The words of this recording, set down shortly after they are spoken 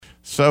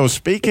So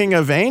speaking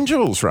of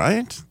angels,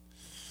 right?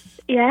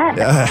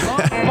 Yeah.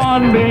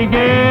 Fun begins.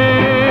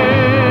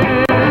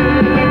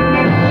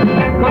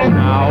 'Cause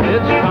now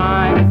it's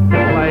time to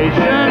play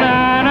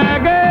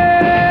shenanigans.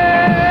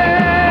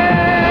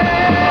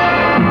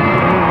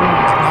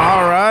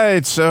 All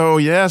right. So,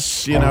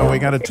 yes, we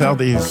got to tell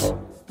these.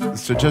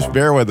 So just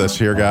bear with us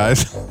here,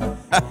 guys.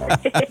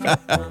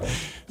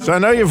 So I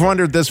know you've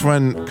wondered this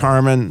one,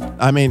 Carmen.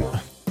 I mean,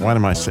 what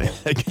am I saying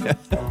again?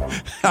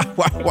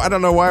 I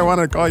don't know why I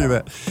want to call you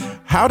that.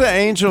 How do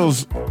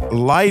angels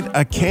light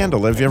a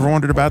candle? Have you ever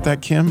wondered about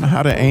that, Kim?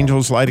 How do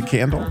angels light a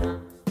candle?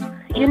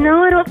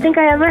 I don't think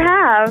I ever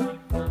have.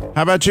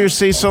 How about you,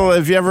 Cecil?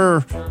 Have you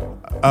ever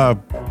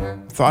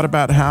thought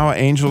about how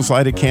angels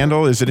light a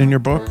candle? Is it in your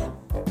book?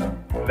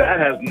 That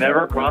has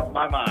never crossed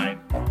my mind.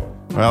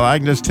 Well, I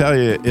can just tell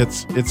you,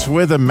 it's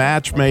with a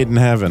match made in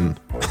heaven.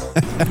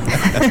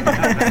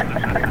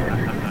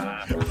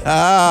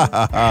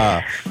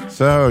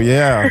 So,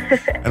 yeah.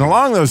 And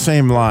along those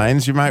same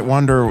lines, you might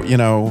wonder,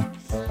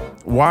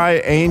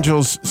 why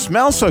angels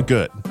smell so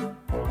good.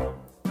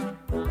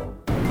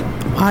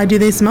 Why do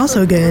they smell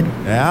so good?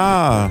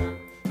 Yeah.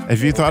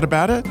 Have you thought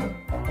about it?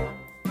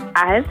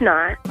 I have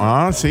not.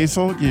 Oh,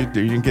 Cecil, you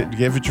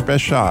give it your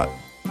best shot.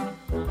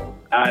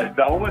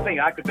 The only thing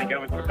I could think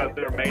of is because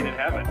they're made in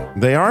heaven.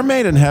 They are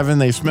made in heaven.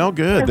 They smell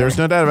good. There's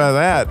no doubt about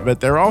that. But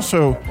they're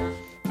also,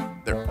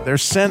 they're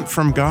sent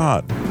from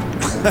God.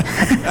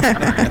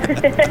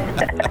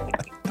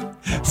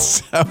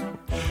 So,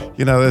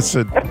 that's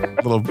a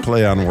little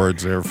play on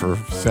words there for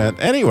sent.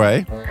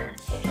 Anyway,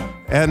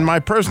 and my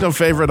personal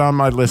favorite on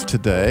my list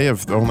today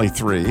of only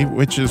 3,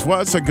 which is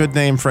what's a good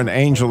name for an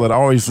angel that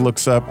always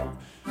looks up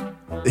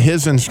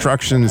his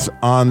instructions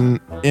on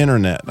the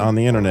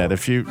internet.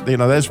 If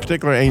this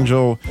particular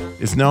angel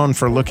is known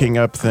for looking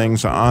up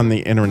things on the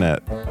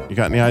internet. You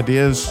got any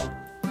ideas?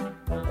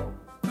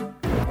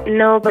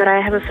 No, but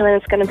I have a feeling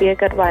it's going to be a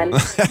good one.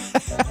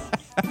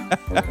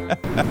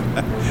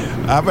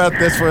 How about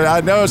this one? I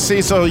know,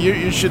 Cecil,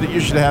 you should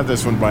have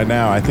this one by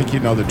now. I think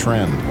you know the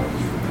trend.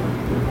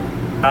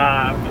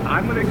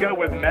 I'm going to go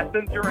with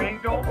messenger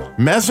angel.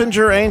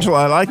 Messenger angel,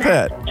 I like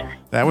that.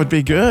 That would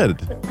be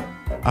good.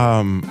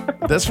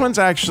 This one's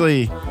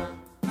actually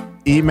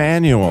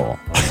Emmanuel.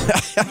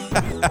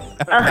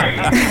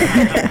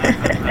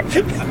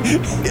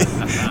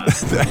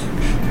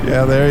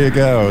 Yeah, there you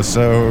go.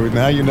 So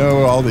now you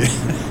know all the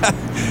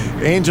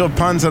angel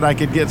puns that I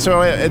could get.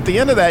 So at the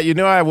end of that,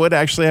 I would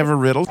actually have a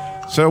riddle.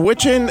 So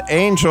which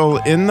angel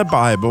in the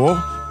Bible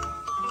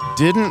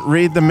didn't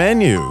read the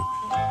menu?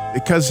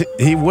 Because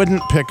he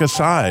wouldn't pick a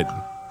side.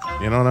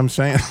 You know what I'm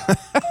saying?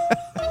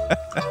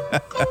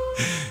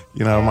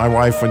 My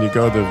wife, when you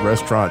go to the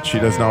restaurant, she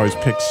doesn't always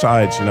pick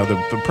sides.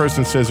 The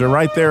person says they're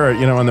right there,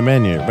 on the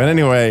menu. But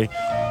anyway,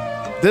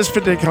 this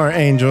particular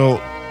angel,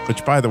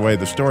 which, by the way,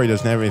 the story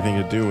doesn't have anything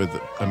to do with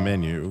a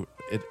menu.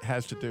 It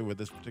has to do with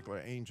this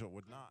particular angel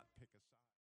would not.